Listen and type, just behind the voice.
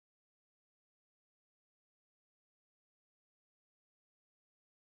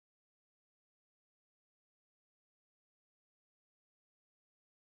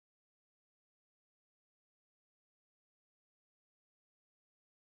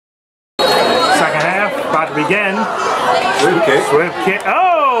About to begin. Swift kick. Swift kick.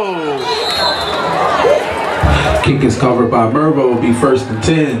 Oh! Kick is covered by Mervo. Will be 1st and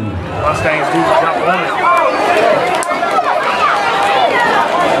 10. Mustangs do jump on it.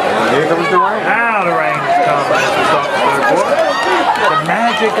 Here comes the rain. Now the rain is coming as we start the third quarter. The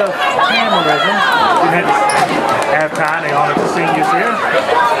magic of Camerism. We had to have time. They honored the seniors here.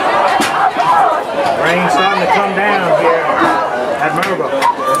 Rain starting to come down here at Mervo.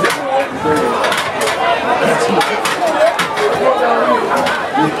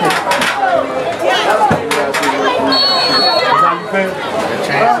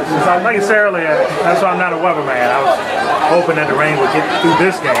 Like I said earlier, that's why I'm not a weatherman. I was hoping that the rain would get through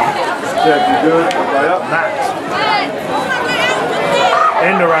this game. Yeah, you good? Right up. Not.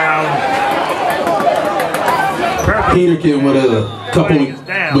 End around. Peterkin with a couple.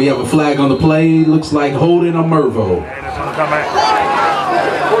 We have a flag on the play. Looks like holding a Mervo. And it's going to come back.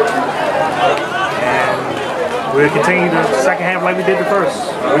 And we'll continue the second half like we did the first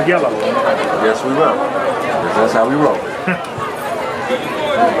with yellow. Yes, we will. That's how we roll.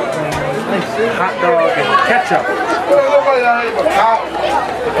 Hot dog and ketchup.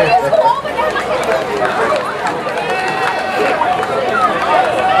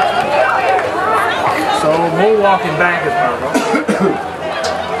 So more walking back is Mervo.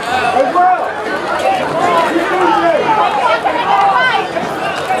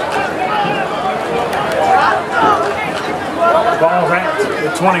 Ball's at the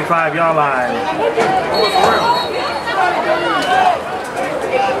 25-yard line.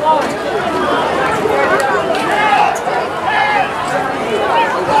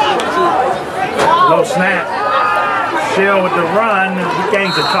 Low snap. Shell with the run. He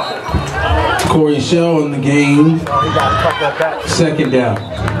gains a couple. Corey Shell in the game. So he got a couple of that. 2nd down.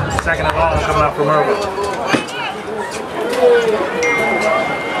 2nd and long coming up from Mervo.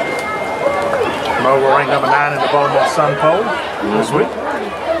 Mervo ranked number 9 in the Baltimore Sun poll this week.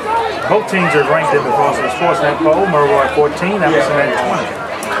 Both teams are ranked in the Boston Sportsnet poll. Mervo at 14, Edmondson at 20.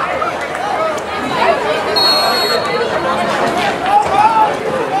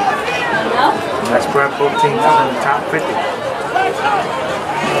 That's correct, both teams are in the top 50.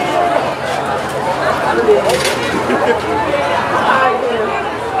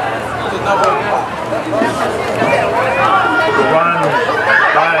 The run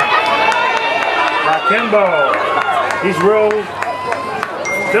by Kimbo. He's real,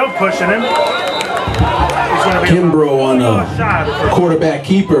 still pushing him. He's going to be Kimbrough on a quarterback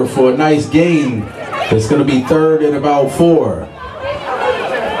keeper for a nice gain. It's going to be 3rd and about 4.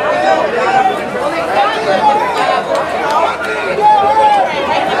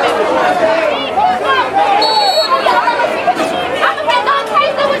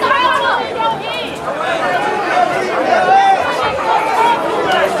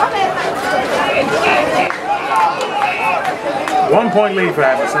 One-point lead for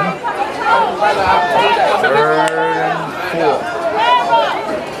Edmondson. 3rd and 4.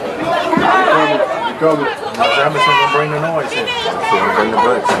 Edmondson will bring the noise here. Bring the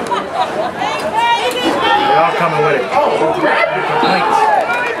blitz. They all coming with it. Complaints.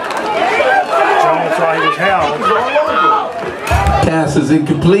 Jones saw he was held. Pass is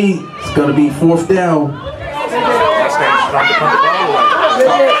incomplete. It's going to be 4th down. Mustangs trying to punt the ball away.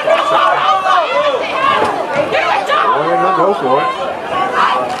 Go for it.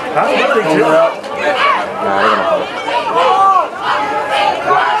 That's what they do. Nah, they're gonna pull.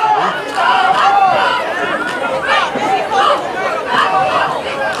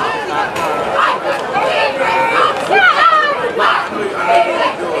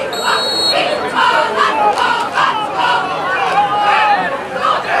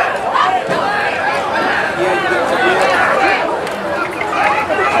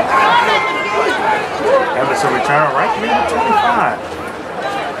 Edmondson return right near the 25.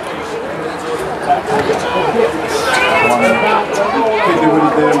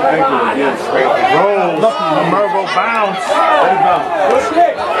 Rolls. Mervo bounce.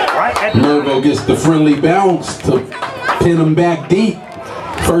 Right at Mervo gets the friendly bounce to pin him back deep.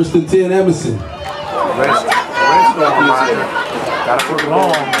 1st and 10 Edmondson. Gotta put it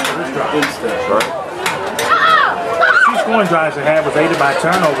long for this drive. Two scoring drives they had was aided by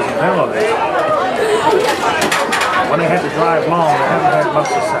turnovers and penalties. When they had to drive long, they haven't had much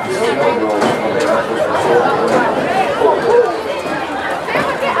success.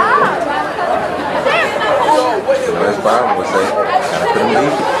 As Byron would say, gotta put him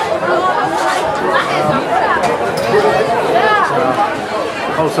deep.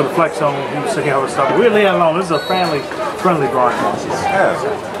 Close to the flex zone, you see how it's stuff. We're leaving alone. This is a family-friendly broadcast. Yeah,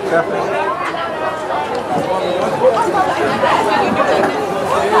 definitely.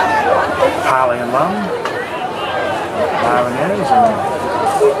 Holly and Lum. is.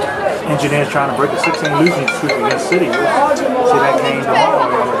 And engineers trying to break a 16 losing streak against City. We'll see that game tomorrow on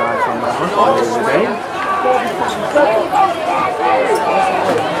the Dice from today.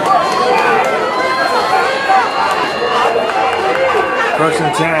 First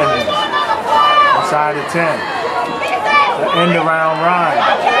and 10. Inside the 10. The end around run.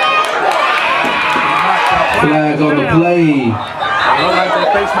 Flag on the play. It looked like that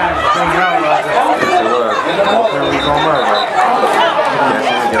face mask was being held. Yes, it was. There we go, Mervo.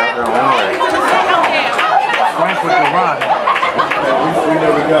 Frank with the run. We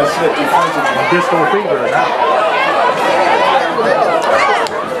never got set defensively. Disco fever now.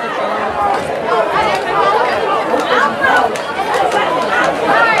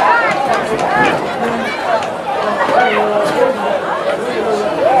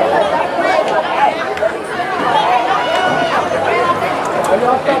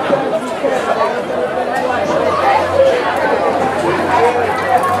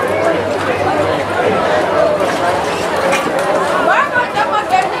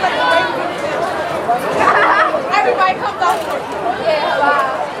 Everybody comes off. Yeah, wow.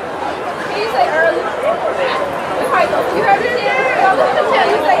 Can you say early? You heard me? Tell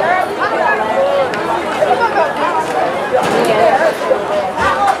you say early.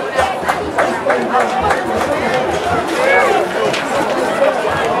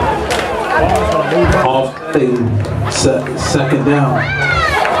 Off second down.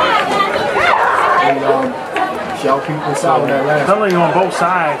 Y'all keep this out with that last. Penalty on both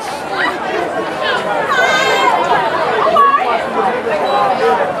sides.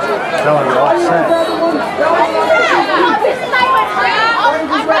 Penalty offset.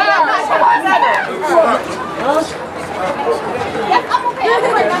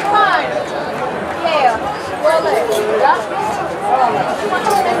 That's fine. Yeah. Well, no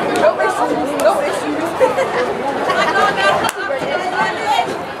issue.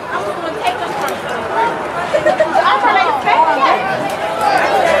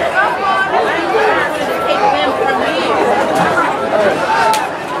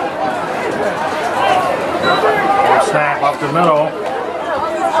 Snap up the middle.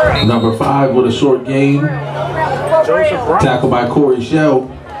 Number 5 with a short gain. Joseph Brown. Tackled by Corey Shell.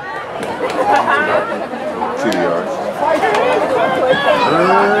 2 yards.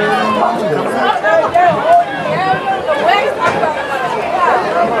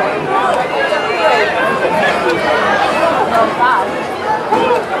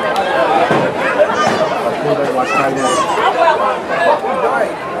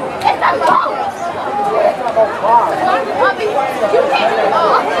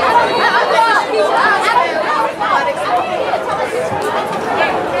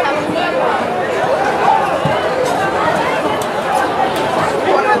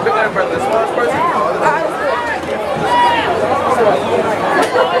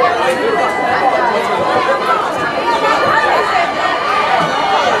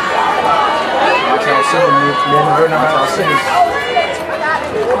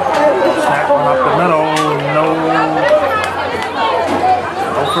 Snap one up the middle.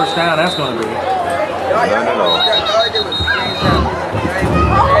 No first down. That's going to be. None at all.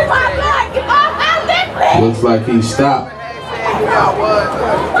 Looks like he stopped.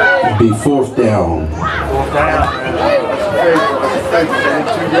 It'll be 4th down. 4th down. Fake, 2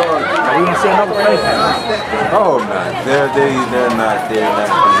 yards. Are we going to see another play pass? Oh, no. They're not in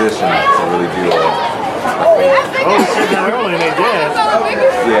position to really do it. Oh, we said that earlier and they did.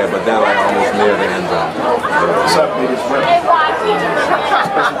 Yeah, but they're like almost near the end zone. What's up, biggest rep?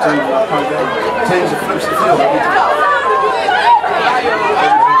 Special teams, teams that flips the field every time.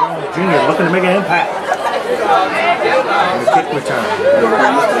 Junior looking to make an impact. And the kick return. To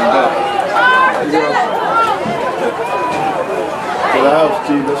the house,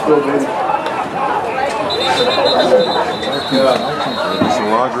 G. Let's go, baby. Some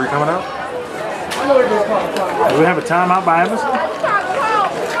laundry coming out? Do we have a timeout by Edmondson?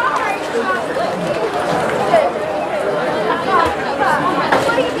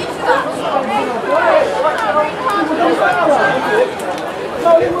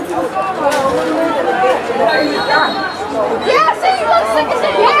 Yeah, see, you look sick as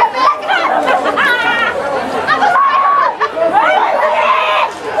shit. Yeah, back it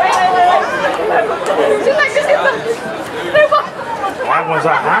That was a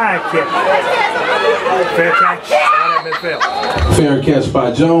high kick. Fair catch. Midfield. Fair catch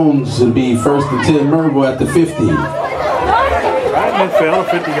by Jones. It'll be 1st and 10 Mervo at the 50. Right midfield,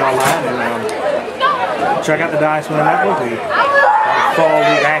 50-yard line. And check out the dice when that will be. Fall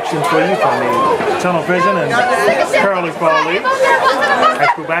league action for you from the Tunnel Vision and Curly Fall League. High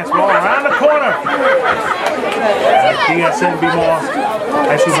school basketball around the corner. DSN be more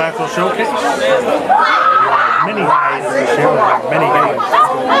actually Maxwell Showcase. Many highs this year, many games.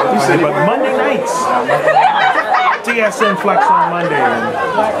 But Monday nights, TSN Flex on Monday, and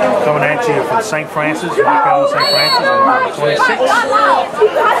coming at you from St. Francis, St. Francis on the 26th.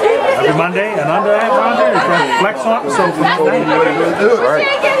 Every Monday, and under that, Roger, is that Flex on, so from Monday. Right.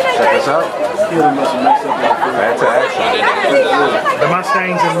 Check us out. Back to action. The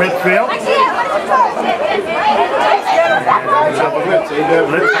Mustangs in midfield.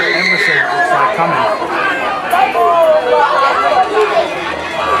 Blitz Edmondson looks like coming.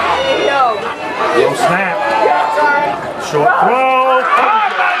 Low snap. Short throw. Oh,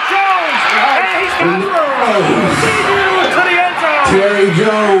 by Jones! And he's got to the end zone. Terry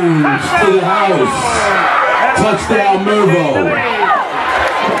Jones to the house. Touchdown, Mervo.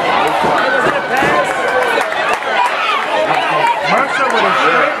 Mercer with a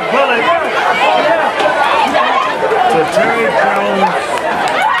straight bullet. So Terry Jones,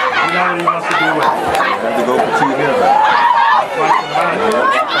 you know what he wants to do with it. Have to go for 2 here.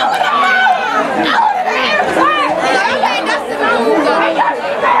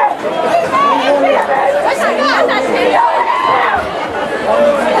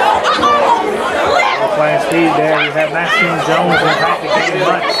 Playing speed there. We have not seen Jones in practice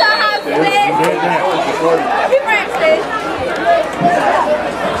much. He did that.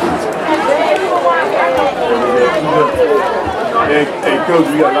 Hey, Coach,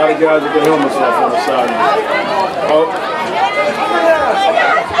 we got a lot of guys with their helmets off on the side. Oh.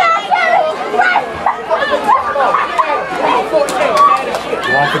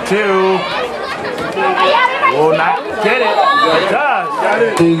 1 for 2. Will not get it. It does.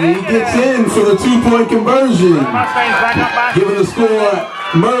 He gets in for the 2-point conversion. Giving the score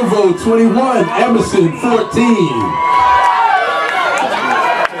Mervo 21, Edmondson 14.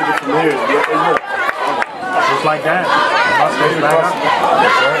 Just like that. Mustangs back up.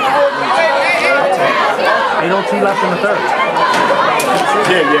 8 OT left in the third.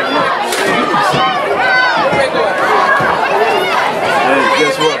 Yeah. Hey,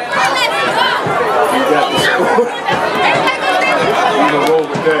 guess what? You got the score. You can roll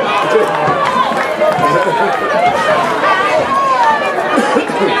with that.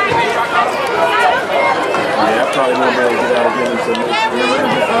 Yeah, I probably won't be able to get out again until next year.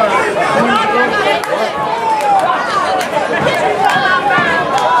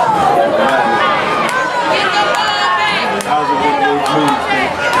 How's it with those moves, man?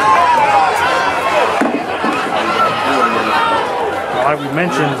 Like we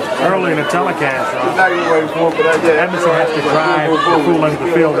mentioned earlier in the telecast, Edmondson has to drive the full length of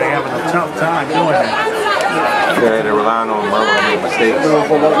the field. They're having a tough time doing that. Yeah, they're relying on Mervo to make mistakes.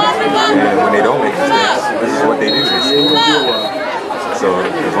 And when they don't make mistakes, this is what they do. They score. So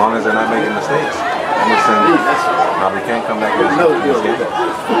as long as they're not making mistakes, Edmondson probably can't come back in this game. It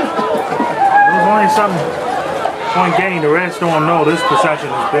was only some point gain. The Reds don't know this possession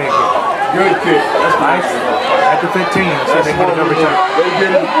is big. Good kick. That's nice. At the 15, so they get it every time.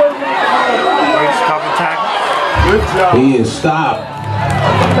 Great cover tackle. Good job. He is stopped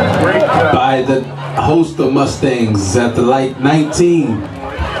by the host of Mustangs at the light 19.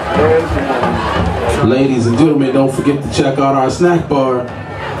 Ladies and gentlemen, don't forget to check out our snack bar.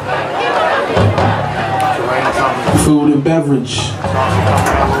 Food and beverage. A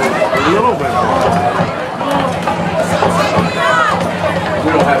little bit.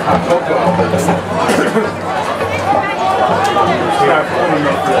 We don't have hot cocoa.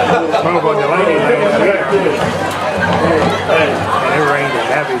 Move on the lady lanes here. And it rained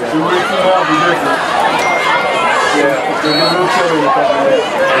heavy there.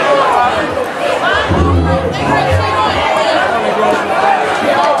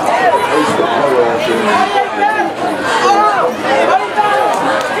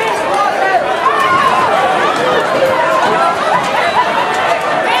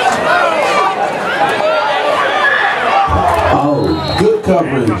 Good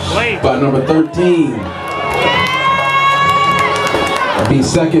coverage by number 13. That'll be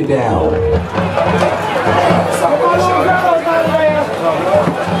second down.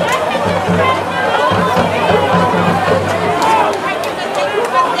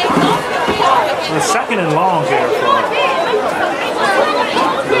 The second and long here for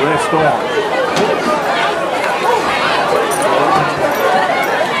the Red Storm.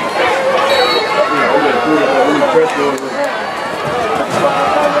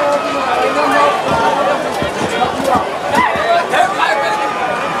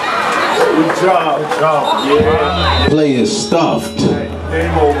 Good job. Yeah. Play is stuffed.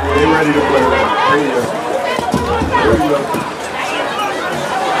 Game over. They ready to play. There you go.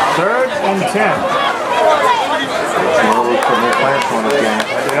 Third and 10. Mervo put new plants on this game.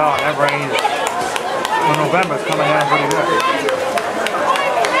 They are. That rain in November is coming down pretty good.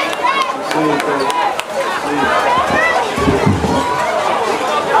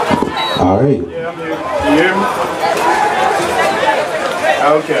 All right. You hear me?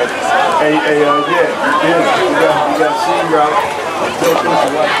 Okay. Hey, yeah. You got seed route. Built into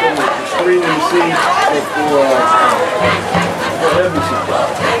the screen in the seed for Edmondson.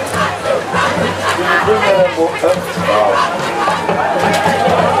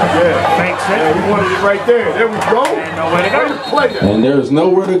 Yeah. Makes sense. Yeah, we wanted it right there. There we go. And nowhere to go. And there's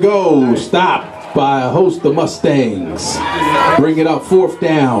nowhere to go. Stop by a host of Mustangs. Bring it up 4th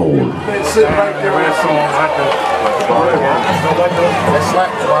down. Sit right there. Red song at the That's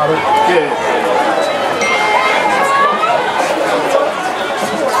slack bottom. Yeah.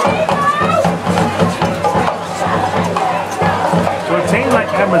 So a team like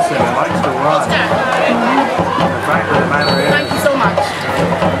Edmondson likes to run. The fact of the matter is, Thank you so much.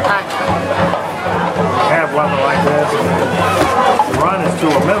 have weather like this, and the run is to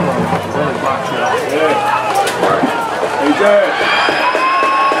a minimum. It really blocks you out. Yeah. Hey, Dad.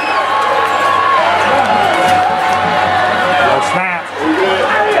 Little snap.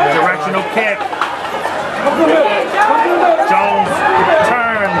 Directional kick. Jones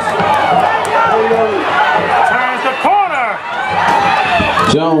turns. Turns the corner.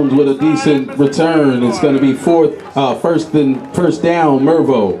 Jones with a decent return. It's going to be first down,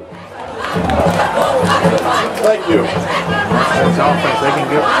 Mervo. Thank you. This offense, they can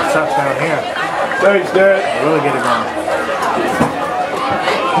get a touchdown here. Thanks, Dad. Really get it going.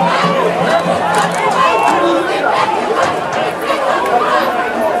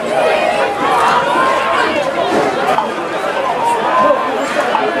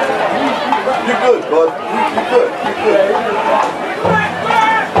 You're good, bud. You're good. You're good.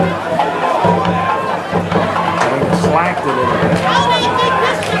 Slacked a little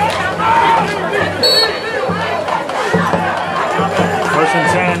bit. First and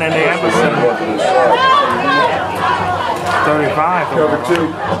 10 and the Edmondson. 35. Cover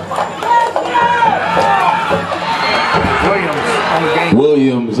 2. Williams on the game.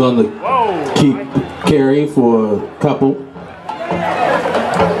 Williams on the Whoa. keep carry for a couple. A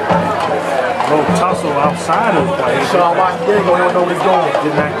little tussle outside of the play. Sean Watson, you ain't gonna know what he's going.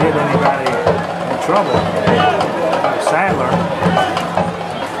 Did not get anybody in trouble. Sadler.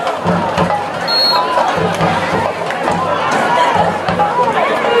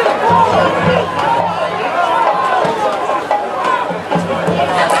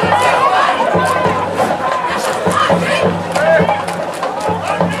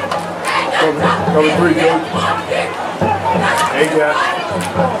 Cover 3, Coach. Hey, guys.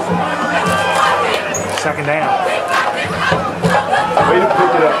 Second down. Way to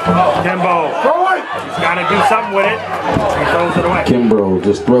pick it up. Kimbo. Throw it! He's got to do something with it. He throws it away. Kimbrough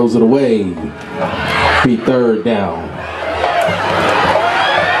just throws it away. Be 3rd down.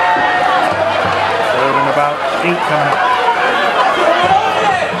 Third and about 8 coming up.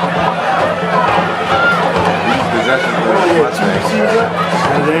 These possessions for the Mustangs.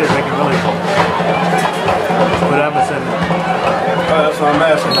 And it is. They can really put Edmondson That's what I'm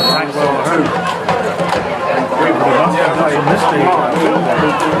asking. attack well hurt. The Mustangs from this stage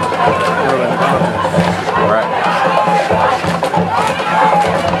early in the contest. Right.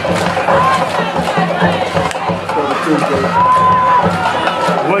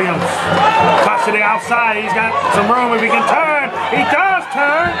 Williams cuts to the outside. He's got some room if he can turn. He does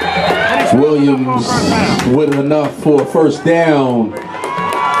turn. And he's Williams with enough for a 1st down.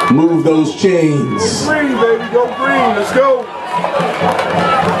 Move those chains. Green, baby. Go green. Let's go.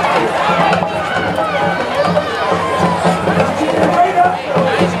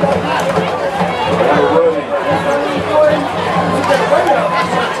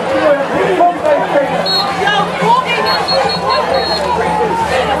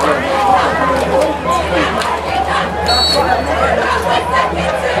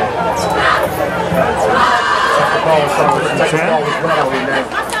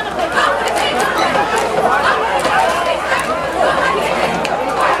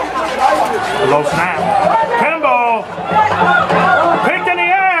 Low snap. Kimbo picked in the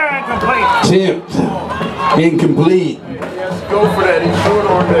air and complete. Tipped. Incomplete. Yes, go for that. He's short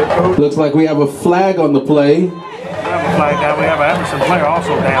on that, Coach. Looks like we have a flag on the play. We have a flag down. We have an Edmondson player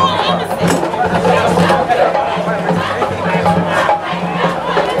also down.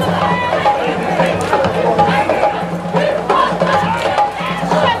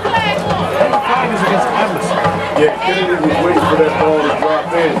 Yeah, Kennedy was waiting for that ball to drop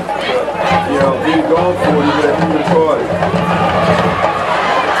in. But, you know, if he'd gone for it, he would have caught it.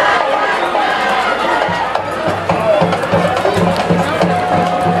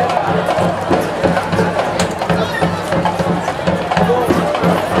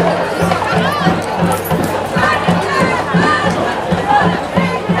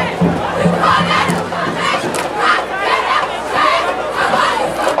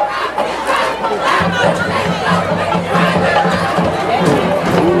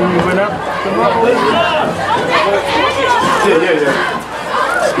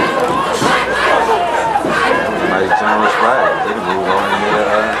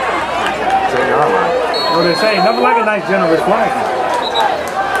 nice generous flagging.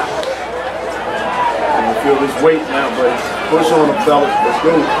 Feel this weight now, buddy. Push on them, fellas. Let's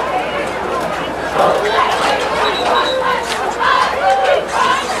go.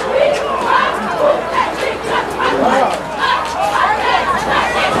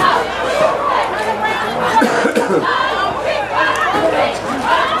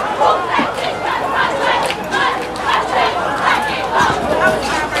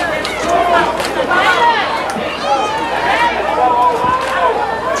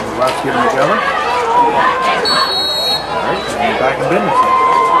 Let's get them together. Back in business.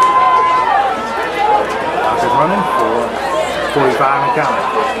 Clock is running for 45 and counting.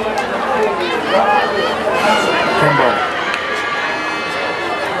 Kimbo.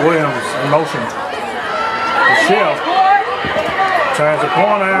 Williams in motion. Michelle. Turns the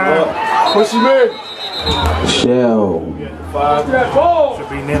corner. Push him in. Shell. Should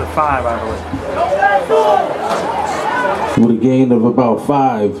be near the 5, I believe. With a gain of about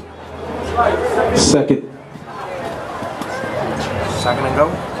 5. Second. Second and go.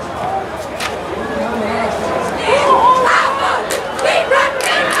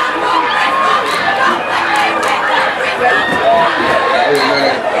 Hey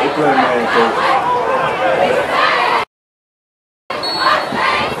man, we playing man, coach.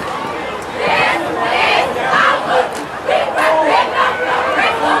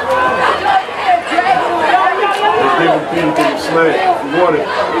 Slam. You want it.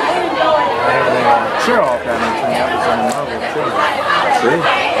 Cheer off that much. See?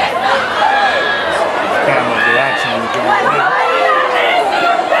 Camera reaction.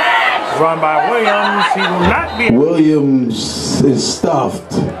 Run by Williams. He will not be. Williams is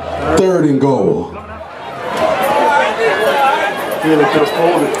stuffed. Third and goal. Feel it, could have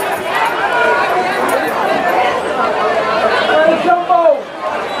pulled it.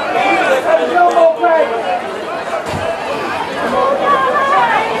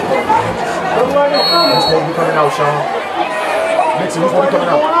 Which one be coming out, Sean? Nixon, which one be coming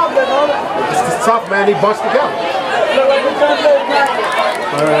out? It's tough, man. They bunched together.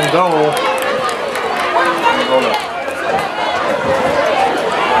 Third and goal.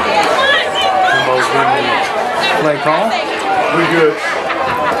 Kimbo's getting the play call. We good.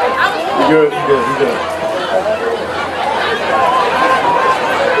 We good. We good. We good.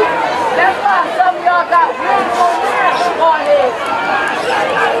 That's why some of y'all got beautiful hair on it.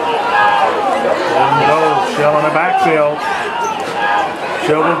 Shell in the backfield.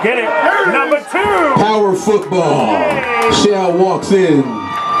 Shell will get it. Number 2. Power football. Shell walks in.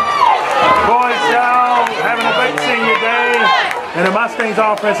 Boy, Shell having a great senior day. And the Mustangs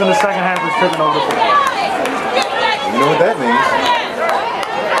offense in the second half is taking over the field. You know what that means?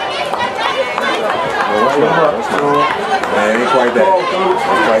 Man, it ain't quite that. It's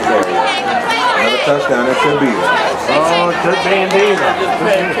quite there. Another touchdown, it should be there. Oh, it could be indeed.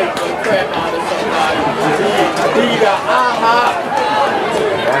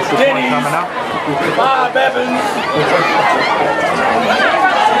 That's the point coming up.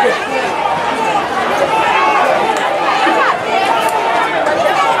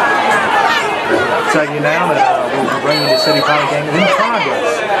 I'll tell you now that we'll be bringing the City Park game in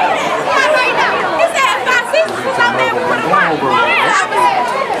progress.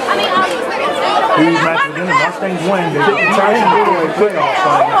 Huge match again, the Mustangs win. They get the chance to do a playoff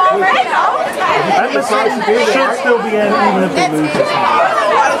starting next week. Edmondson should still be in even if they lose this week.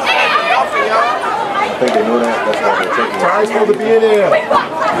 I think they know that. That's why they're taking it. Ty's supposed to be in there.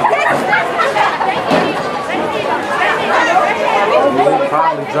 We'll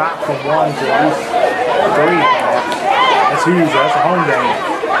probably drop from 1 to at least 3. That's huge. That's a home game.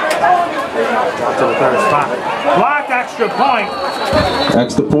 Drop to the 3rd spot. Block extra point.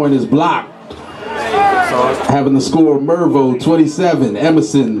 Extra point is blocked. Having the score Mervo 27,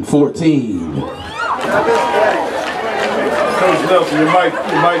 Edmondson 14. Coach Nelson, your mic's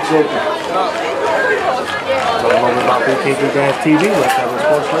open. Talking a little bit about BKB Gas TV, let's have a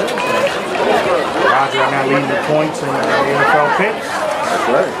sports radio. Roger right now leading the points in the NFL picks. That's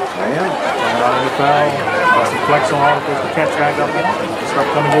right, man. Talking about NFL, got some flex on articles to catch back up on. Stuff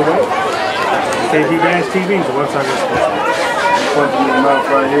coming your way. BKB Gas TV is the website of sports radio. Punching your mouth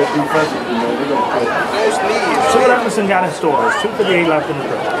right here defensively, man. They're going to play. See what Edmondson got in store. There's 2:58 left in the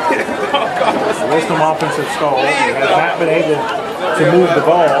third. Wisdom offensive stall. He has not been able to move the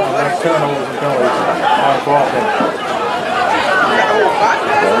ball and have turnovers and penalties on the ball.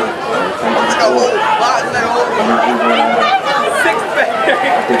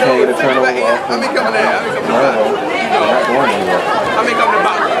 They can't get a turnover off. I mean, coming in. They're not going anywhere. I mean, coming in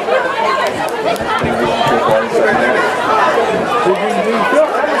back. Did you feel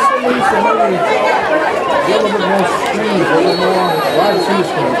Edmondson needs to little bit more screen, a little more wide receiver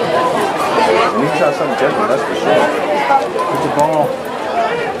screen. You can try something different, that's for sure. With the ball.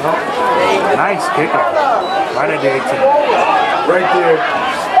 Oh, nice kicker. Right at the 18. Right there.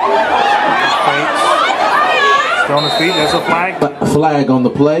 Fakes. Still on his feet. There's a flag. Flag on the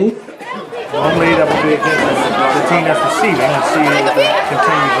play. Normally that would be against the team that's receiving. Let's see if that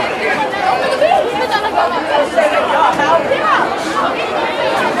continues on.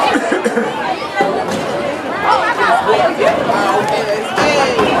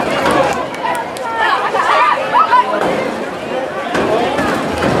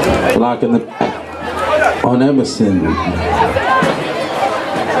 Blocking the on Edmondson.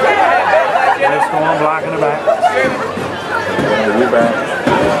 Let's go on blocking the back.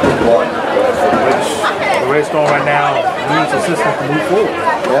 The way it's going right now needs assistance to move forward.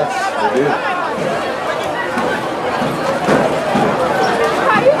 Yes, they do.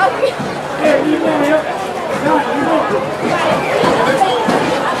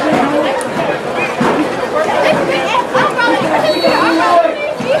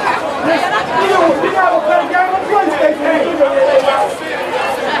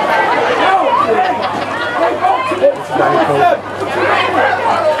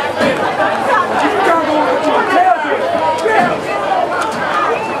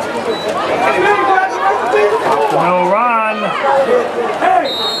 No run.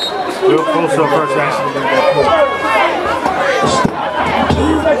 Real close to a first down.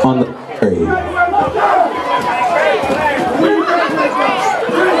 On the carry.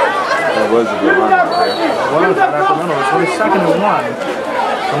 That was a good run right there. Well, it's only second and 1.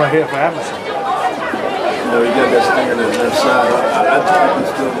 I'm right here for Edmondson. You know, you got that stinger on the left side. I think he's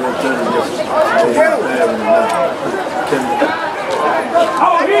still more tender than this.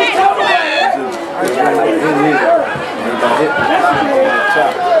 Oh, he's coming! He got hit.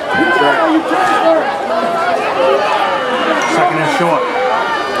 Second and short.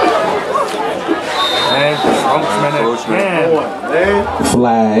 And Spokesman again.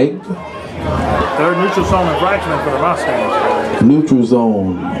 Flag. Third neutral zone infraction for the Mustangs. Neutral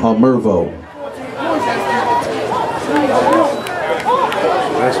zone. Mervo.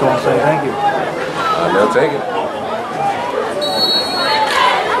 Let's go and say thank you. They'll take it.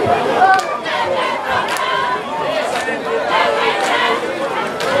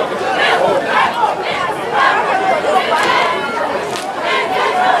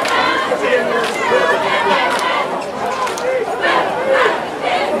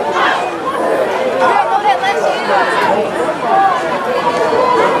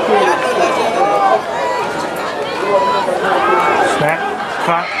 Snap,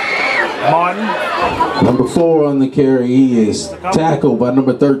 cut, Martin. Number 4 on the carry. He is tackled by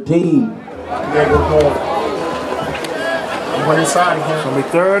number 13. One inside again. It's going to be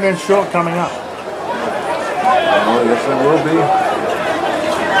third and short coming up. Oh, yes, it will be.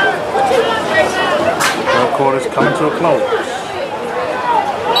 Third quarter's coming to a close.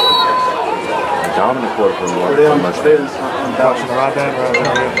 Dominant quarter for the Lord. Watching right there,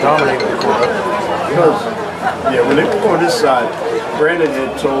 dominating the quarter. Yeah, when they were on this side, Brandon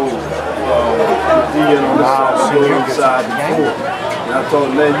had told DN on this side to go inside before. And I told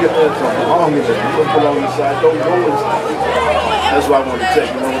him, man, you have to belong in there. You don't belong inside, don't go inside. That's why I wanted to check.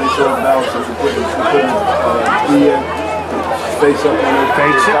 You know, when they showed balances, we put DN face up on their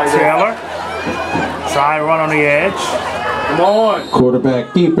Fakes it, Taylor. Try and run on the edge. Come on.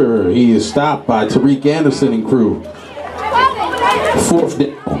 Quarterback keeper. He is stopped by Tariq Anderson and crew. Fourth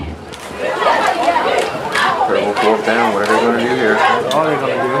down. Fourth down, what are they going to do here? All they're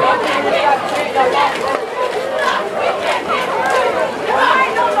going to do.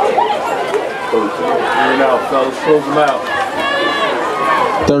 Here now, fellas, close them out.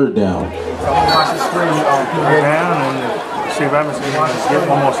 Third down. Watch the screen. Third down and see if Edmondson can get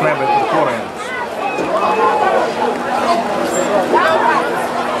one more snap at the quarter ends.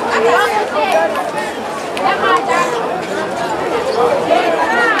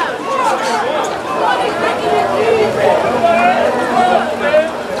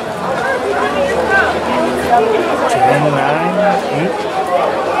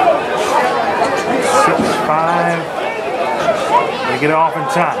 They get it off in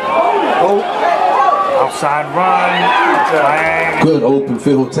time. Oh, outside run. Flag. Good open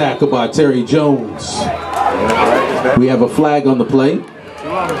field tackle by Terry Jones. We have a flag on the play.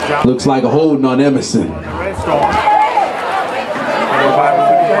 Looks like a holding on Emerson. Red Storm. Everybody will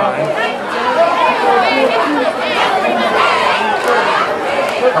be fine.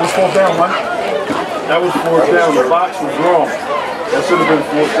 That was fourth down, one. That was fourth down. The box was wrong. That should have been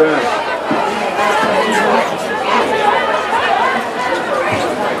fourth down.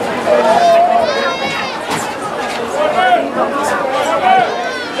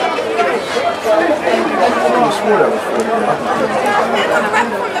 have swore that was 40.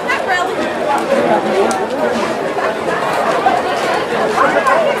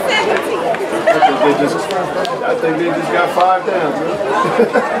 I think they just got 5 down, man.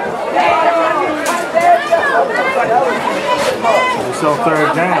 Still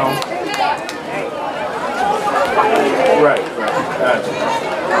third down. Right. Gotcha.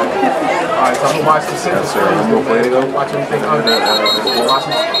 All right, so I'm going to watch the Sims. Watch anything under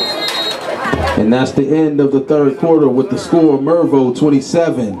And that's the end of the third quarter with the score: Mervo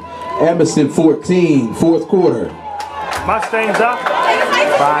 27, Edmondson 14, fourth quarter. Mustangs up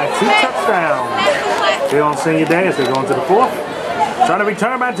by 2 touchdowns. Here on senior day as they go into the fourth. Trying to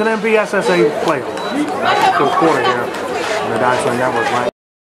return back to the MVSSA playoff. That's the fourth quarter here on the Dynasty Network, right?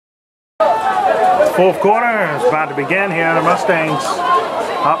 Fourth quarter is about to begin here. The Mustangs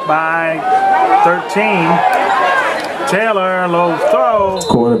up by 13. Taylor, low throw.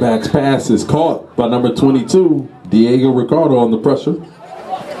 Quarterback's pass is caught by number 22, Diego Ricardo, on the pressure.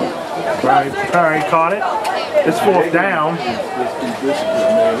 Perry caught it. It's fourth down. See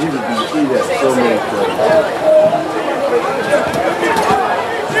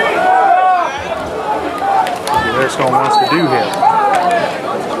what Escone wants to do here.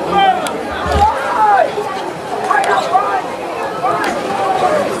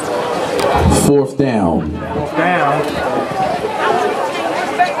 Fourth down. Fourth down.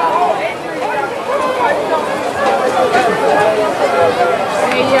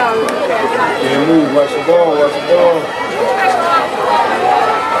 Can't move, watch the ball, watch the ball.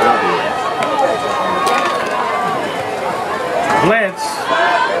 Blitz.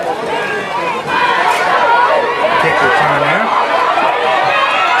 Kick return there.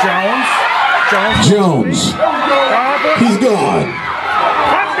 Jones. He's gone.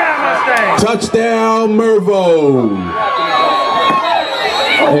 Touchdown, Mustangs. Touchdown, Mervo.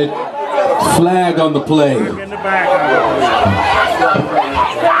 And flag on the play. In the back.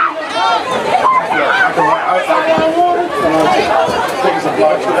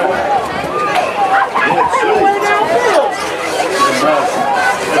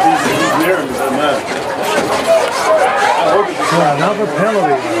 Another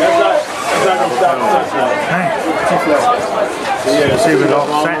penalty. That's not going to stop the touchdown. Yeah, see if it all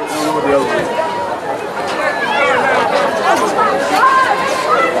sets.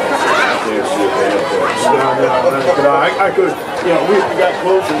 I could, you know, we got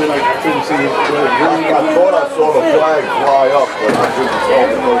close and then I couldn't see it. I thought I saw the flag fly up, but I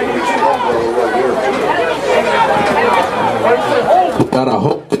couldn't Got a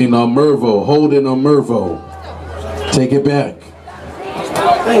holding on Mervo. Holding on Mervo. Take it back.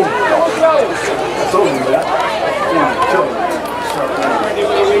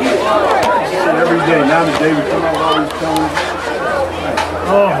 Every day, now the day we come out, always coming.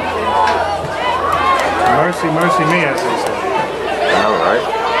 Oh. Mercy, mercy me, as they say. All right.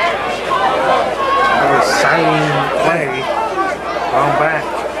 Another exciting play. Wrong back.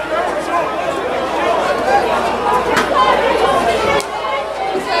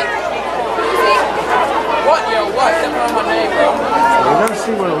 What, yo, what? Step on my name, bro. We're going to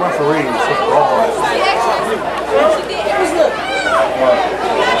see where the referees hit the ball.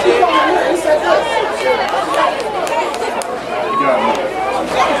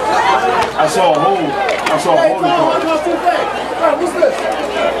 I saw a hold. I saw a holding call. What's this?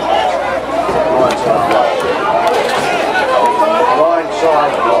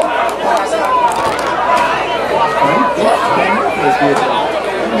 Blindside block.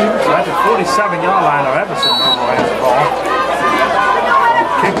 So at the 47-yard line of Edmondson, Mervo has the ball.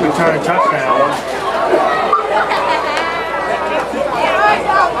 Kick return touchdown.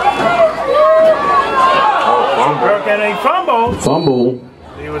 Burke and a fumble. Fumble.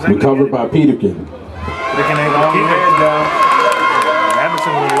 He was Recovered by Peterkin. Peterkin able to keep it down.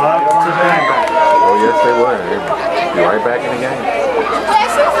 Edmondson would love to bring back. Oh, yes, they would. They'd be right back in the game.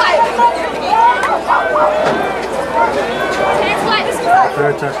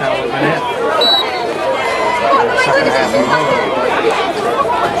 Third touchdown would have been it. Second half.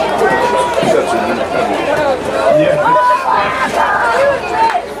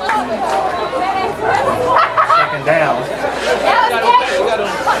 Second down.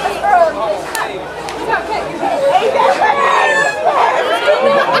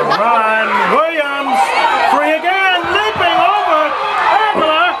 Run. Williams. Free again. Leaping over.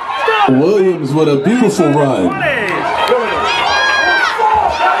 Ambler. Williams with a beautiful run.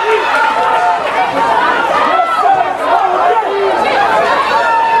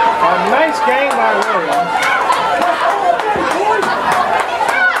 Nice game by Williams.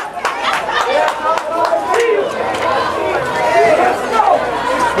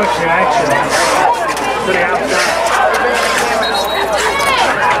 Switch the action to the outside.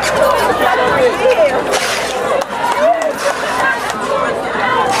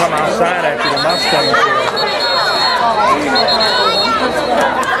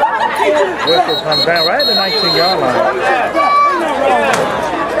 Whistle comes down right at the 19-yard line.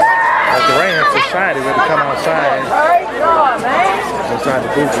 Like the Rams society ready to come outside. Inside the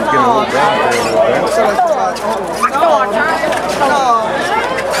booth, he's getting a little down there a little bit.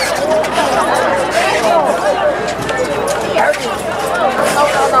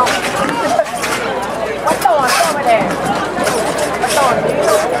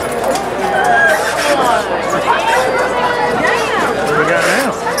 What we got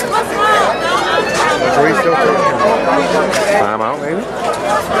now? Referee still talking. Time out, maybe?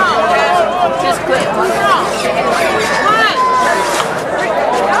 Just quit.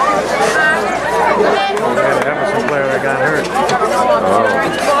 The Edmondson player that got hurt.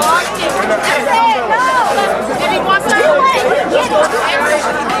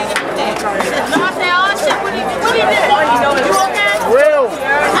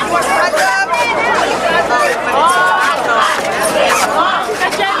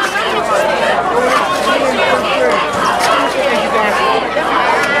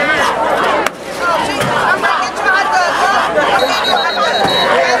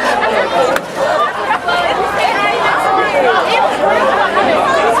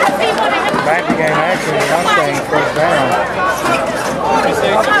 Back to game action, the Mustangs first down.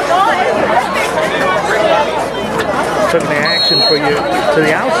 Took the action for you to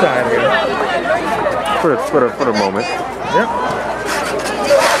the outside here. For the moment. Yep.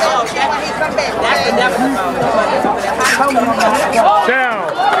 Shell.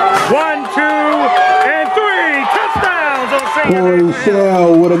 1, 2, and 3 touchdowns on senior. Corey Shell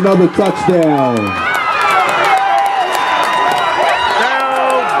with another touchdown.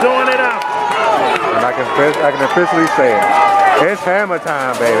 Doing it up. And I can officially say it. It's hammer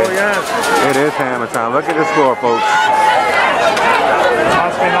time, baby. Oh, yes. It is hammer time. Look at the score, folks.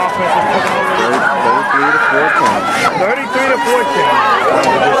 Mustang offense is taking over. 33 to 14.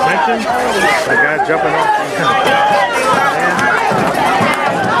 Just mentioned the guy jumping off.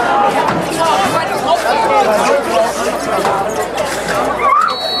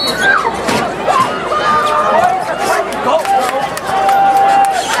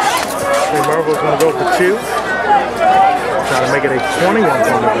 Mervo's going to go for 2. Trying to make it a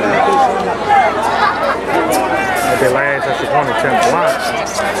 21-point game. At the last, that's the opponent 10 blocks.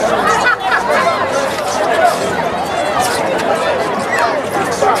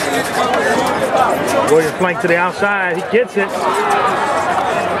 Williams flank to the outside. He gets it.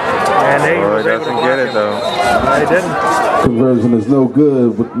 And he doesn't get it, though. No, he didn't. Conversion is no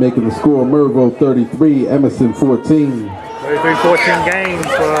good with making the score Mervo 33, Emerson 14. 33-14 game for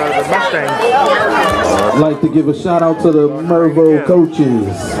the Mustangs. I'd like to give a shout out to the Mervo coaches.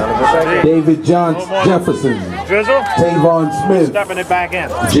 David John Jefferson, Drizzle. Tavon Smith, Stepping it back in.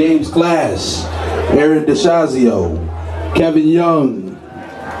 James Clash, Aaron DeShazio, Kevin Young,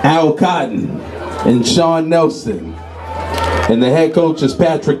 Al Cotton, and Sean Nelson. And the head coach is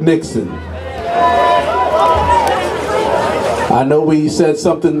Patrick Nixon. I know we said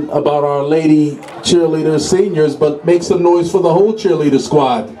something about our lady cheerleaders, seniors, but make some noise for the whole cheerleader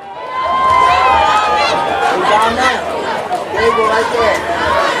squad.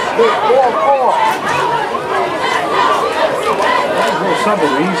 Some of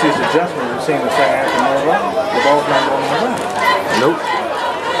the easiest adjustment we've seen in the second half of Mervo. The ball's not going on the ground. Nope.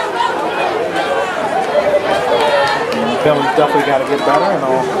 Philly's definitely got to get better and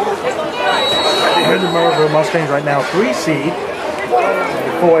all. Here's the Mervo Mustangs right now, 3 seed.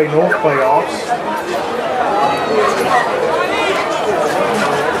 The 4A North playoffs.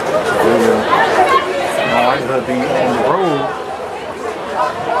 All right, they'll be on the road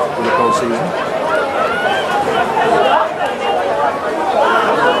for the postseason.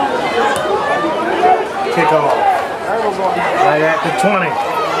 Kickoff. Right at the 20.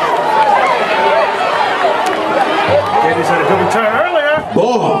 Davis had a good return earlier.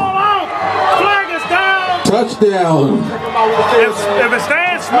 Ball out. Flag is down. Touchdown. If it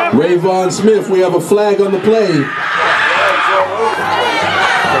stands, Smith. Rayvon Smith, we have a flag on the play. The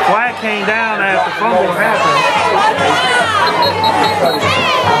flag came down after the fumble happened.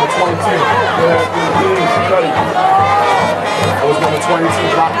 I was number 22,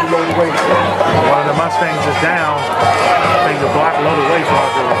 blocking loaded weight. One of the Mustangs is down. I think the block loaded weight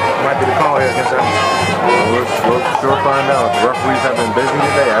might be the call here against them. We'll sure find out. The referees have been busy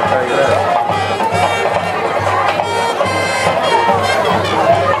today, I'll tell you that.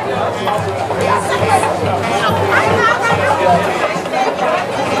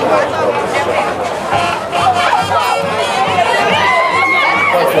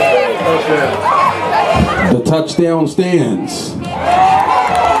 The touchdown stands.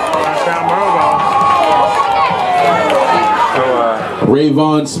 Touchdown Mervo.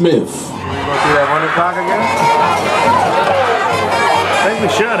 Rayvon Smith. o'clock again? I think we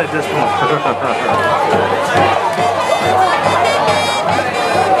should at this point.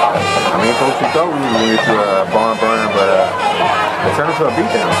 I mean, folks, we thought we were going to get to a barn burner, but it turned into a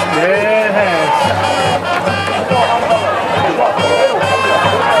beatdown. Yeah, it has.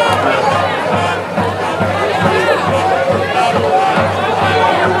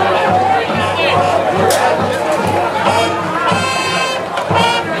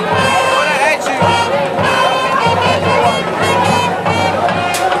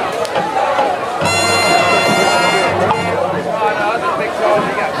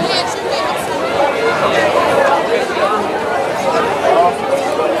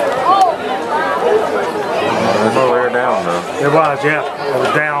 It was, yeah. It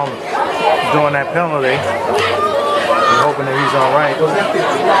was down during that penalty. I'm hoping that he's all right.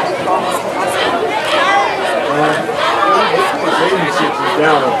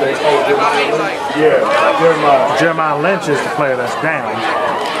 Down, I think. Yeah, Jeremiah Lynch is the player that's down.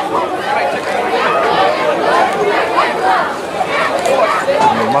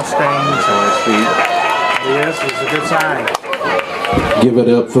 And the Mustangs on his feet. Yes, it's a good sign. Give it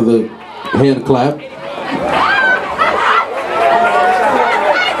up for the hand clap.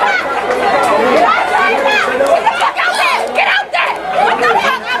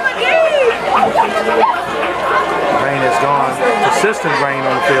 Rain is gone. Consistent rain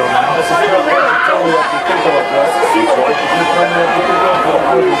on the field now.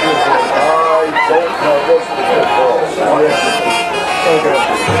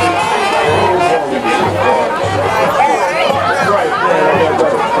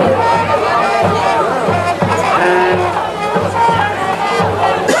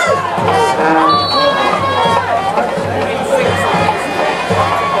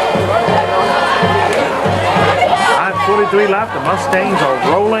 Left. The Mustangs are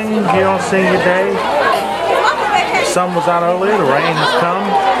rolling here on senior day. The sun was out earlier. The rain has come.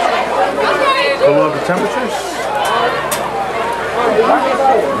 Cool up the temperatures.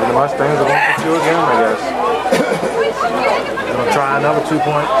 And the Mustangs are going for two again, I guess. Going to try another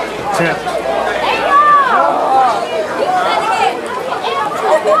 2-point attempt.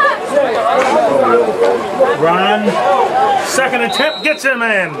 Run. Second attempt gets him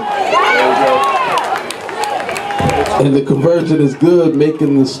in. And the conversion is good,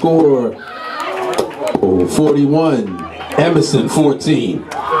 making the score 41, Emerson 14. He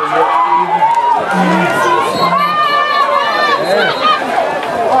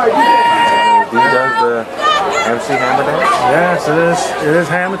does the MC Hammer dance? Yes, it is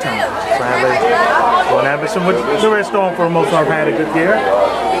hammer time. Sadly, well, Emerson, with the rest on for the most part, had a good year.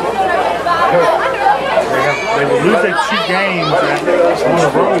 They will lose their 2 games on the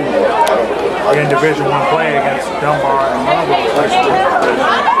road in Division I play against Dunbar and Mervo.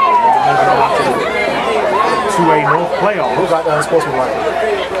 Moving on to the 2A North playoffs. Who's out there in sportsmanlike?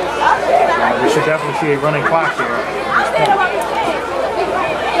 We should definitely see a running clock here at this point.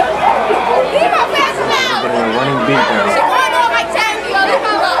 Getting a running beat down.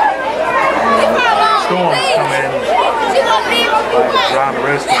 Storms come in, drive the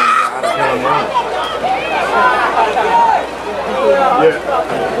rest of them out of Hill and Road.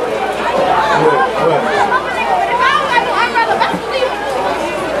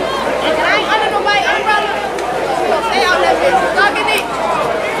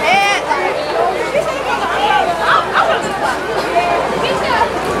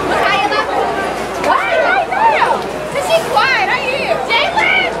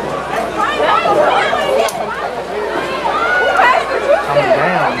 Coming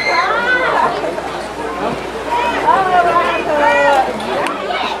down.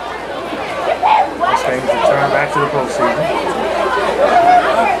 Mustangs return back to the postseason.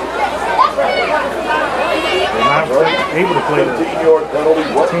 They're not able to play the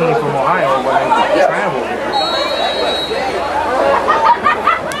team from Ohio when they travel here.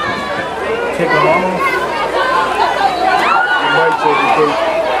 Kick it off.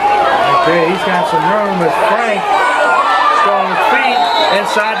 Okay, he's got some room as Frank on his feet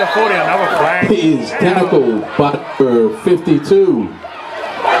inside the 40. Another flag. He is tackled by number 52.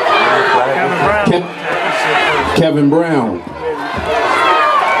 Kevin Brown.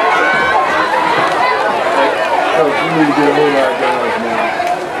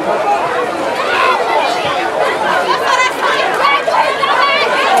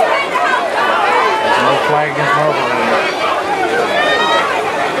 No flag against Mervo.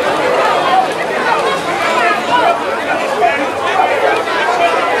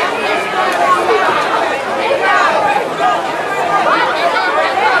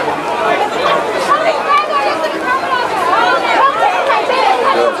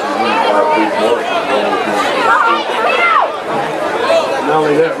 not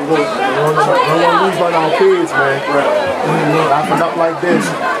only that, we don't want to lose by our kids, man. Wrapping up like this,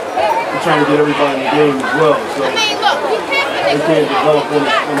 we're trying to get everybody in the game as well. So they can't develop on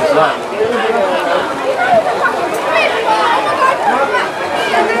this line.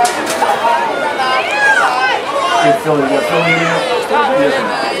 You're feeling in here? Yeah.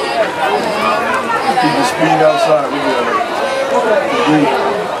 Keep the speed outside. We got it.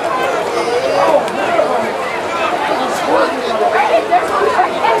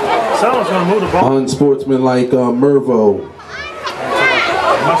 Someone's going to move the ball. Unsportsmanlike Mervo.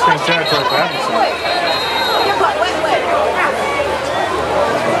 Mustang territory for Edmondson.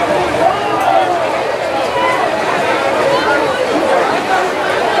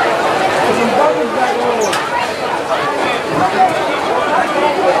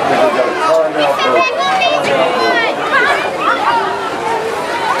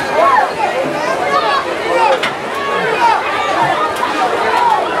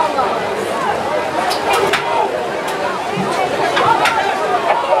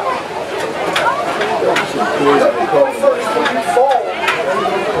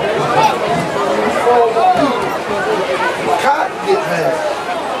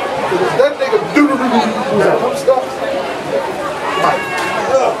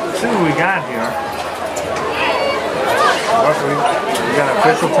 See what we got here. Roughly, we got an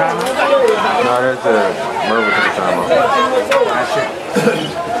official timeout? No, there's a Mervo took a timeout.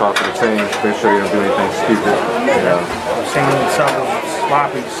 Talk to the team, make sure you don't do anything stupid. You know. I've seen several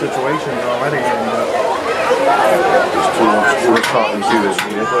sloppy situations already. We're talking to this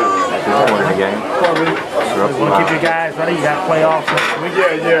at this point in the game. You want to keep your guys ready? You got playoffs next week.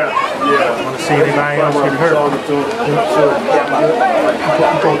 Yeah. Want to see anybody else get hurt?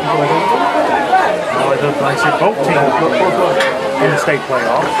 It looks like both teams in the state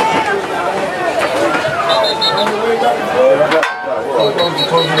playoffs.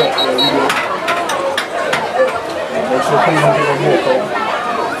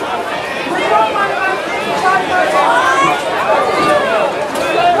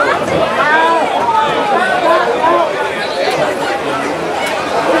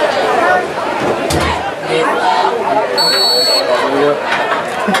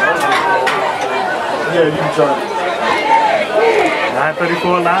 Yeah, you can try.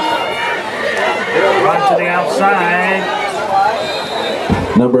 9:34 left. Run to the outside.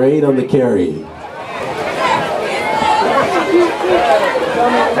 Number 8 on the carry.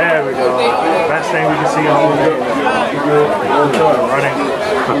 There we go. Best thing we can see all day. Running.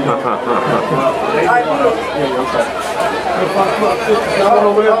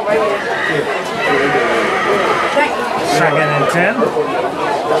 Second and 10.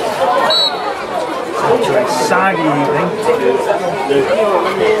 To a soggy evening.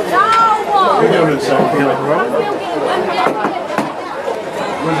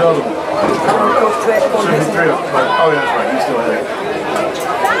 Where's the other one? Oh, yeah, that's right. He's still there.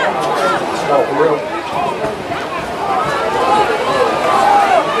 Oh, for real?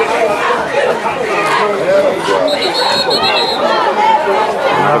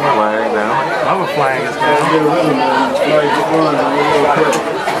 Another flag now. Another flag is Get a rhythm, man. Flag is run.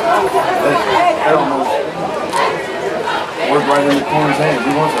 That almost worked right in the corner's hands.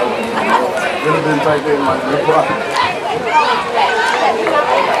 He wants to really been tight there, like no problem.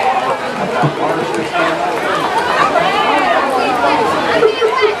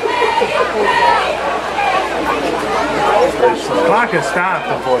 The clock is stopped,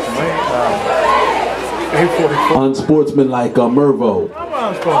 unfortunately. 8:44. Unsportsmanlike Mervo.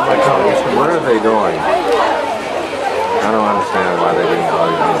 What are they doing? I don't understand why they didn't call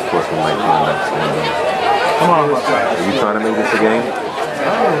you unsportsmanlike conduct. Come on, Are you trying to make this a game?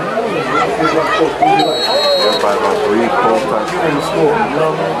 Everybody about 3 full touchdowns.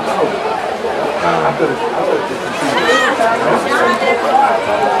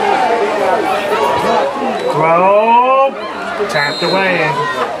 Throw. Tapped away.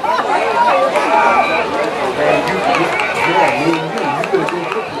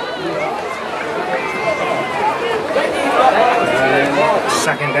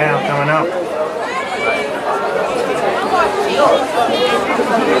 Second down coming up.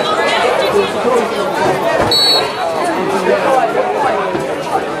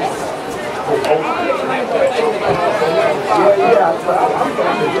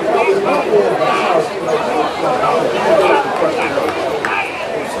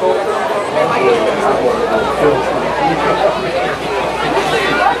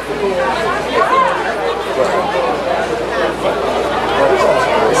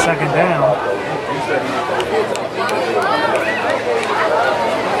 Second down.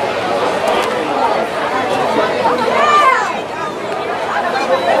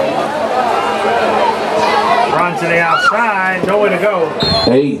 Run to the outside, nowhere to go.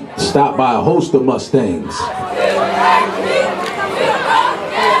 Hey, stopped by a host of Mustangs. Some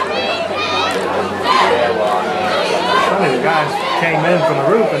of the guys came in from the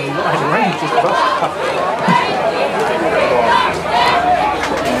roof and the rain just busted up.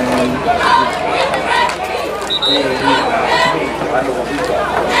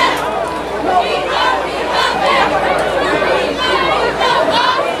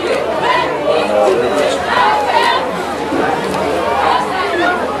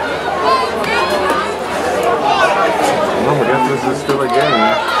 I guess this is still a game.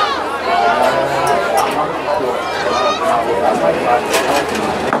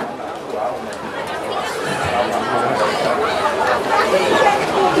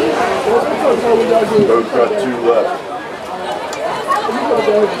 Both got 2 left.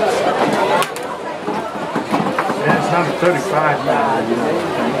 Yeah, it's number 35 now.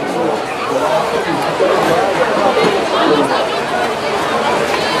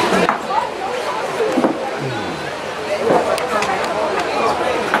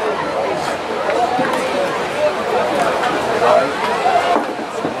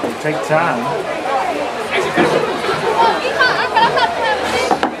 Take time.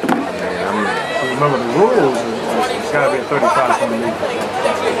 Remember the rules, it's got to be a 35 from the league.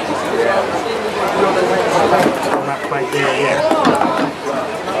 I'm not quite there yet.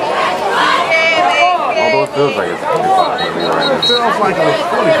 Although it feels like it's 35 from the league right now. It feels like it was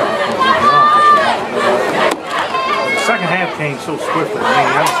 45. The second half came so swiftly. I mean,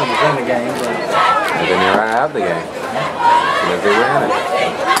 Edmondson was in the game, but... And then they ran out of the game. And they ran it.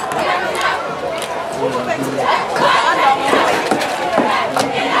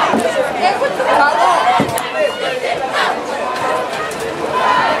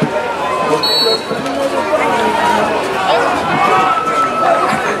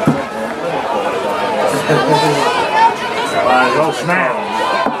 Go snap.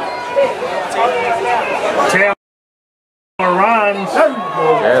 Taylor runs.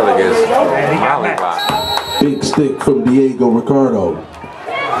 Taylor gets molly box. Big stick from Diego Ricardo.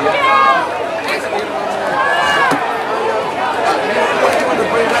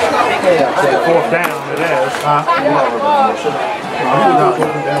 Fourth down, it is.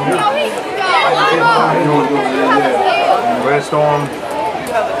 Red Storm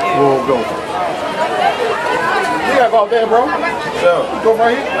will go. You gotta go out there, bro. Yeah. Go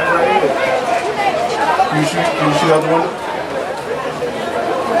right here. Right here. You shoot the other one?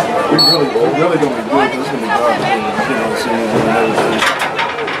 We really gonna be good. This is gonna be hard.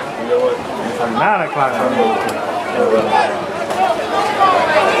 You know what? From 9 o'clock.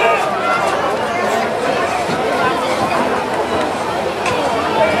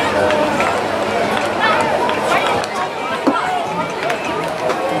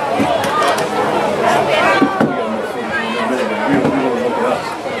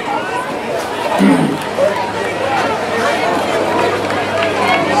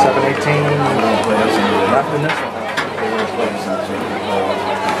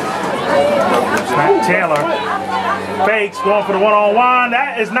 Snap Taylor fakes, going for the one-on-one.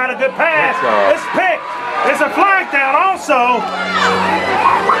 That is not a good pass. It's picked. It's a flag down also.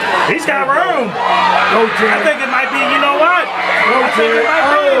 He's got room. I think it might be, you know what? I think it might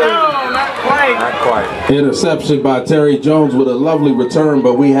be. No, not quite. Not quite. Interception by Terry Jones with a lovely return,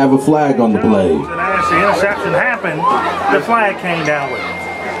 but we have a flag on the play. And as the interception happened, the flag came down with it.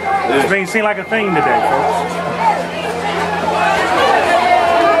 It's being seen like a thing today, folks.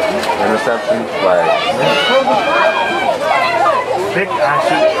 Interception, flag. Pick,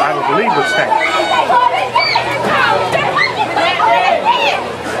 I would believe, would stand.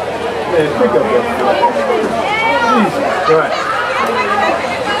 Yeah, pick up that. Jesus Christ.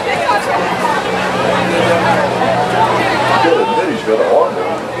 He's got an arm on.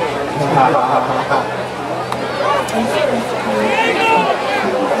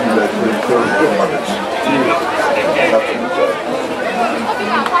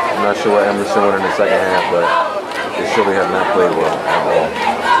 I'm not sure what Emerson went in the second half, but they surely have not played well at all.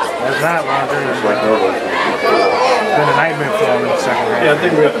 That's not Roger. It's been a nightmare for them in the second half. Yeah, I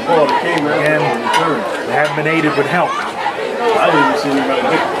think we have to call the game out. And they haven't been aided with help. I didn't even see anybody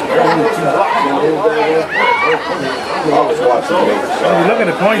hit. They're only 2 blocks. When you look at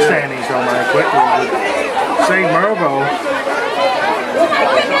the point standings, though, man, quickly, say Mervo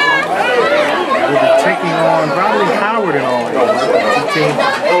will be taking on probably Howard and all. Two teams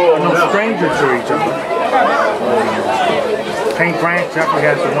are no stranger to each other. Paint Branch definitely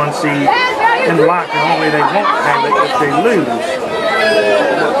has the 1 seed in the lock, and only they won't have it if they lose.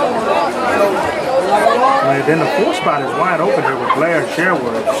 Then the fourth spot is wide open here with Blair and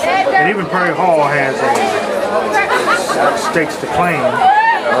Sherwood. And even Perry Hall has a stakes to claim.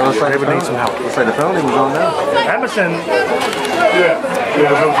 They would need some help. Looks like the penalty was on them. Edmondson, the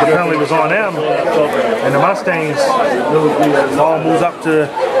penalty was on them. And the Mustangs, the ball moves up to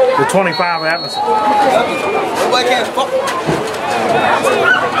the 25 of Edmondson.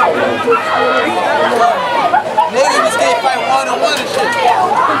 Niggas just can't fight one-on-one and shit.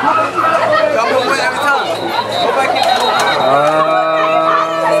 I'm gonna win every time. Go back in.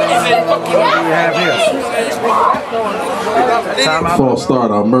 What do we have here? Timeout. False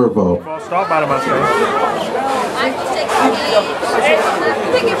start on Mervo. False start by the Mustangs.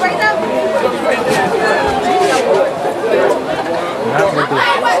 Not with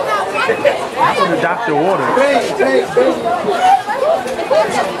the doctor order.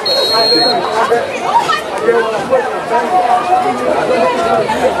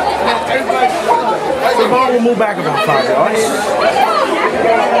 The ball will move back about 5 yards.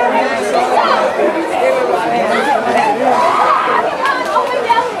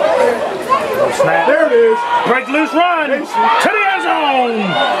 Snap. There it is. Break loose run to the end zone.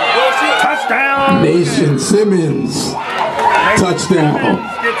 Touchdown. Nation Simmons. Touchdown.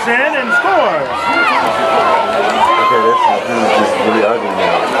 Gets in and scores. Okay, this is just really ugly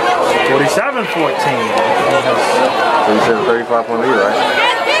now. 47-14. So you said a 35-point lead, right?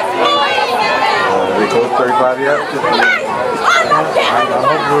 They close 35 yet? I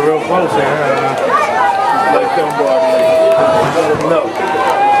hope we're real close here. No.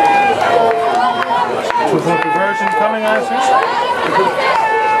 2-point conversion coming, I see.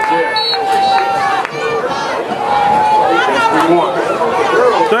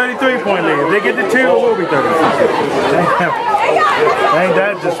 33-point lead. If they get to 2, it will be 33. Ain't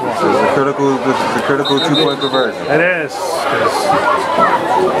that just one? This is a critical 2-point conversion. It is.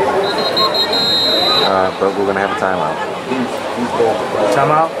 But we're going to have a timeout.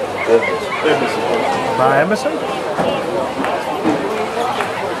 Timeout? By Emerson?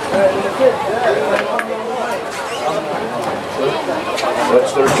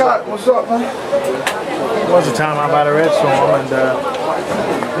 Scott, what's up, man? It was a timeout by the Red Storm, and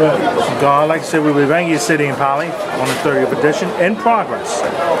like I said, we were Rangier City and Poly on the 30th edition in progress.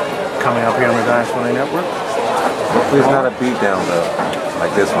 Coming up here on the Dynasty Network. Hopefully it's not a beatdown though,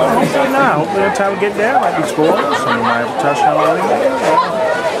 like this one. No, hopefully every time we get there, might be scores. Someone might have a touchdown already.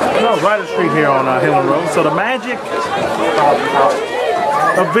 No, right up the street here on Hill Road. So the magic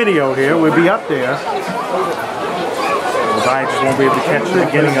of video here will be up there. The Giants won't be able to catch the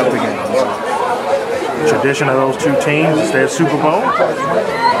beginning of the game. The tradition of those two teams is their Super Bowl.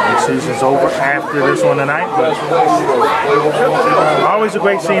 The season's over after this one tonight, but always a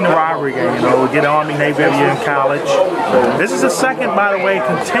great scene, the rivalry game. You know, we get Army, Navy every year in college. This is the second, by the way,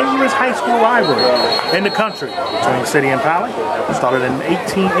 continuous high school rivalry in the country between City and Poly. Started in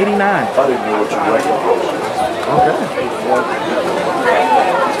 1889. I didn't know what you reckoned. Okay.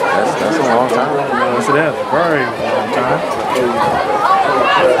 That's a long time. Yes, it is. Very long time.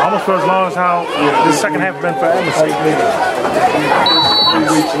 Almost for as long as how the second half has been for Edmondson.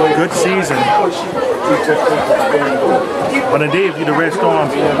 Good season. But indeed, if you're the Red Storm,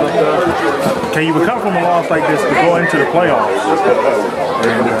 can you recover from a loss like this to go into the playoffs?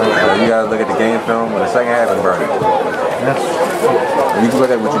 And, you gotta look at the game film when the second half is burning. yes. You can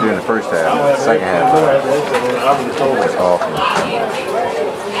look at what you did in the first half. The second half was awful.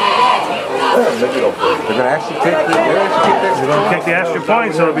 They're gonna actually kick the They're going to kick the extra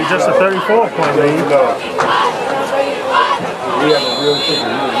point, so it'll be just a 34-point lead.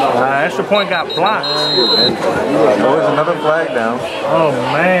 Extra point got blocked. There's another flag down. Oh,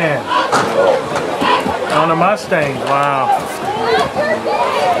 man. On the Mustangs, wow.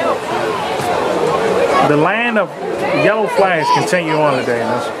 The land of yellow flags continue on today.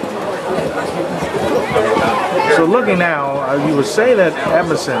 So looking now, you would say that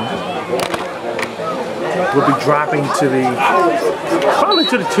Edmondson will be dropping to probably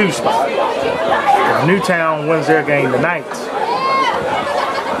to the 2 spot. If Newtown wins their game tonight,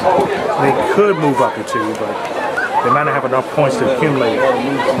 they could move up to 2, but they might not have enough points to accumulate.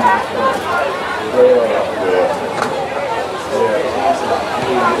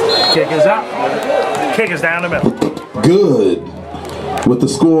 Kick is up. Kick is down the middle. Good. With the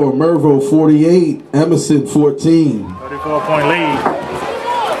score, Mervo 48, Emerson 14. 34-point lead.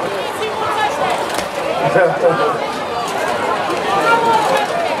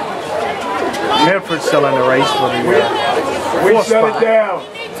 Hereford's still in the race for the We shut it down.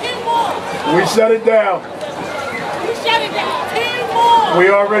 We shut it down. We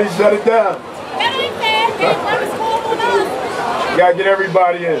already shut it down. You gotta get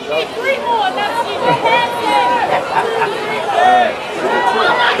everybody in.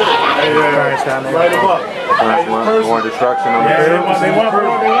 Light them up. More destruction on the field. They want more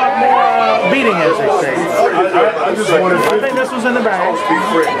beating, as they say. I just wanted I think this was in the bag. I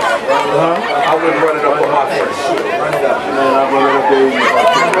wouldn't run it up on my first.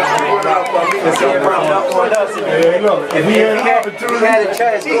 If he had a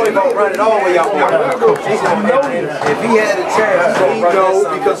chance, he would run it all the way out there. If he had a chance, He knows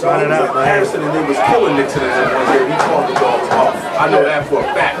because when he was at Harrison and they was killing Nixon in that 1 year, he called the dogs off. I know that for a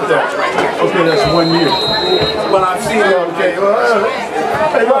fact. That's right here. Okay, that's 1 year. But I've seen him. Okay,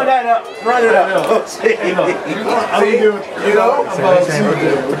 hey, run that up, run it up. I'm gonna give it, you know, Put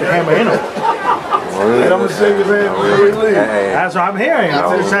the hammer in him. and I'm gonna shake his hand before we leave. That's what I'm hearing.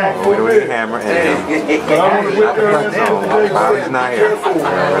 I'm just saying. We do the hammer and But I want to whip their ass over the Bobby's not here.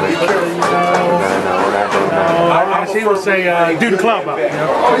 I see what say, do the club up. You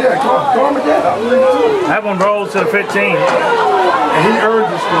know? Oh yeah, call him again. That one rolls to the 15. And he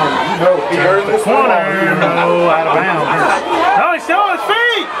earned this one. You know, he earned this Corner, no, out of bounds. No, he's still on his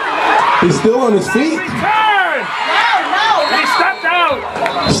feet. He's still on his feet. Turn. He stepped out.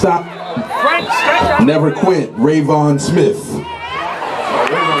 Stop. Frank stepped out. Never quit. Rayvon Smith.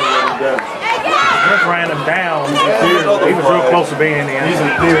 Just ran him down. He was real close to being in the end. He's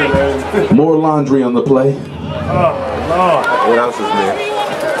a deer, man. More laundry on the play. Oh, Lord. What else is there?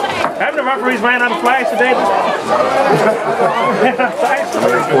 Haven't the referees ran out of flags today? 48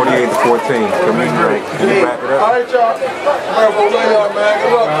 to 14. Come in, Drake. Can you wrap it All up? right, y'all. Mervo, lay on, man.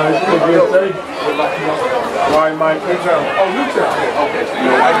 Good luck. All right, Mike. Good job. Oh, you tell. Okay.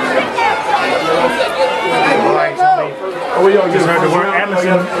 Oh, we all Just heard the word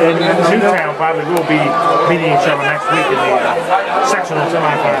Edmondson and Newtown probably will be meeting each other next week in the sectional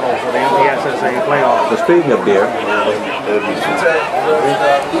semifinals for the MTSSA playoffs. So speaking of beer,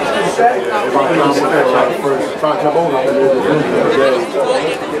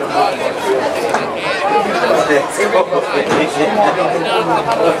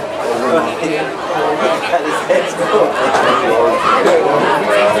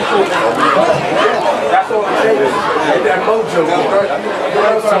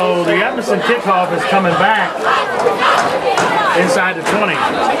 So the Edmondson kickoff is coming back inside the 20.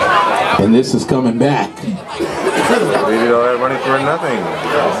 And this is coming back. we did all that running for nothing.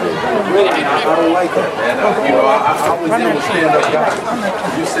 I don't like that, man. You know, I was dealing with stand-up guys.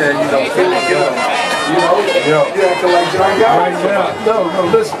 You said, you know, kill him. You know, you acting like John Gotti. No,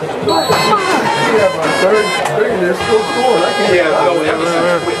 listen. We have a third and they're still scoring. I can't. Yeah, no, Yeah,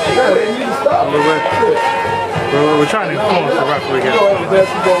 they need to stop. We're trying to influence the referee here.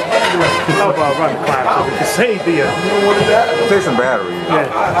 Help run the clock so we can save the Take some batteries.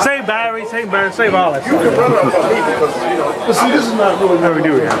 save batteries, save all that You can stuff. run up on me because, you know, But see, this is not really What do we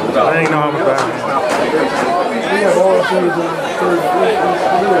do here? I ain't know how much battery. we have all the things in the third.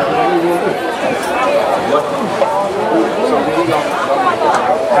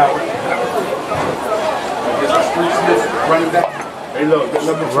 running back. Hey, look, that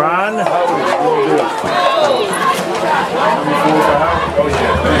number Ron.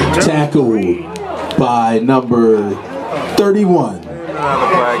 Tackled by number 31,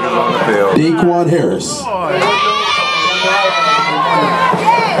 Another flag is on the field. Daquan Harris.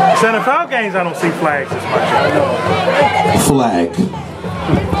 NFL games, I don't see flags as much. Flag.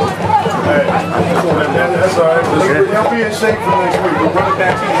 That's all right. They'll be in shape for next week. We're running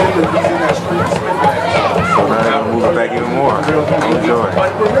back. He's in that street. Now move it back even more. Enjoy.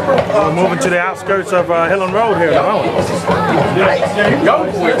 We're moving to the outskirts of Hillen Road here now.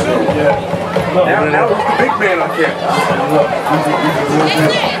 Young boy, too. Now he's the big man up there.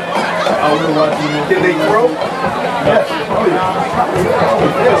 Can they throw? Yes.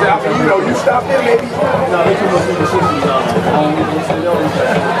 You know, you stop there, maybe. No, they can look through the systems now.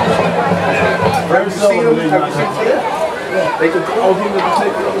 Have you seen him? Have you seen him? They can throw. Oh, he was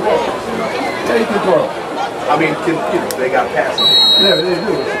take the other ball. Yeah, he can throw. I mean, they got passing. Yeah, they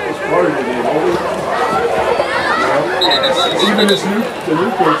do. It's part of the game. Even this new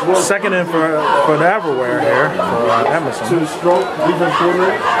coach was Second in for the everywhere here for Edmondson. to stroke defense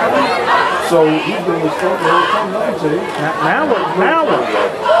coordinator. So he's been with stroke the whole time. I can tell you. Now what?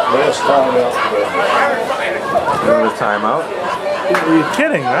 Last time out. Another timeout. You're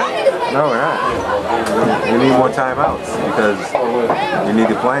kidding, right? No, we're not. We need more timeouts because we need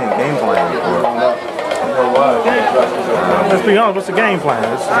to game plan. Let's be honest, what's the game plan?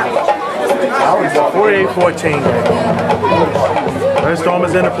 It's 48-14. Red Storm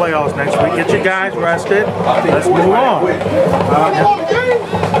is in the playoffs next week. Get your guys rested. Let's move on.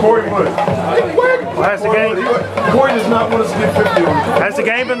 Corey Wood. Has the game? Boy does not want us to get 50 on him. Has the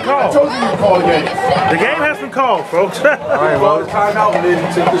game been I called? told you to call the game. The game has been called, folks. All right, well, Timeout and then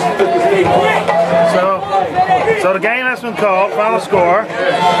took this game. So the game has been called. Final score.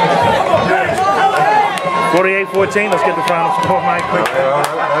 48-14. Let's get the final score, Mike. Quick.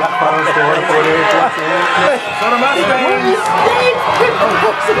 that's the final score, 48-14. So the Mustangs.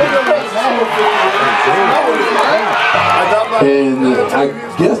 And I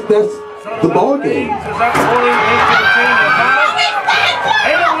guess that's the ball game. Is up 48-14 in the final.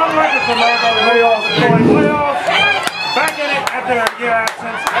 8-1 record for Mervo. Playoffs. Back in it after a year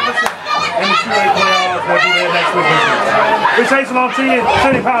absence. Edmondson in the 2A playoffs. They'll be there next week. We say so long to you.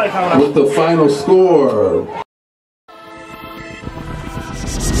 City Poly coming up. With the final score.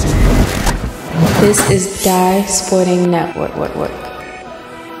 This is Die Sporting Network.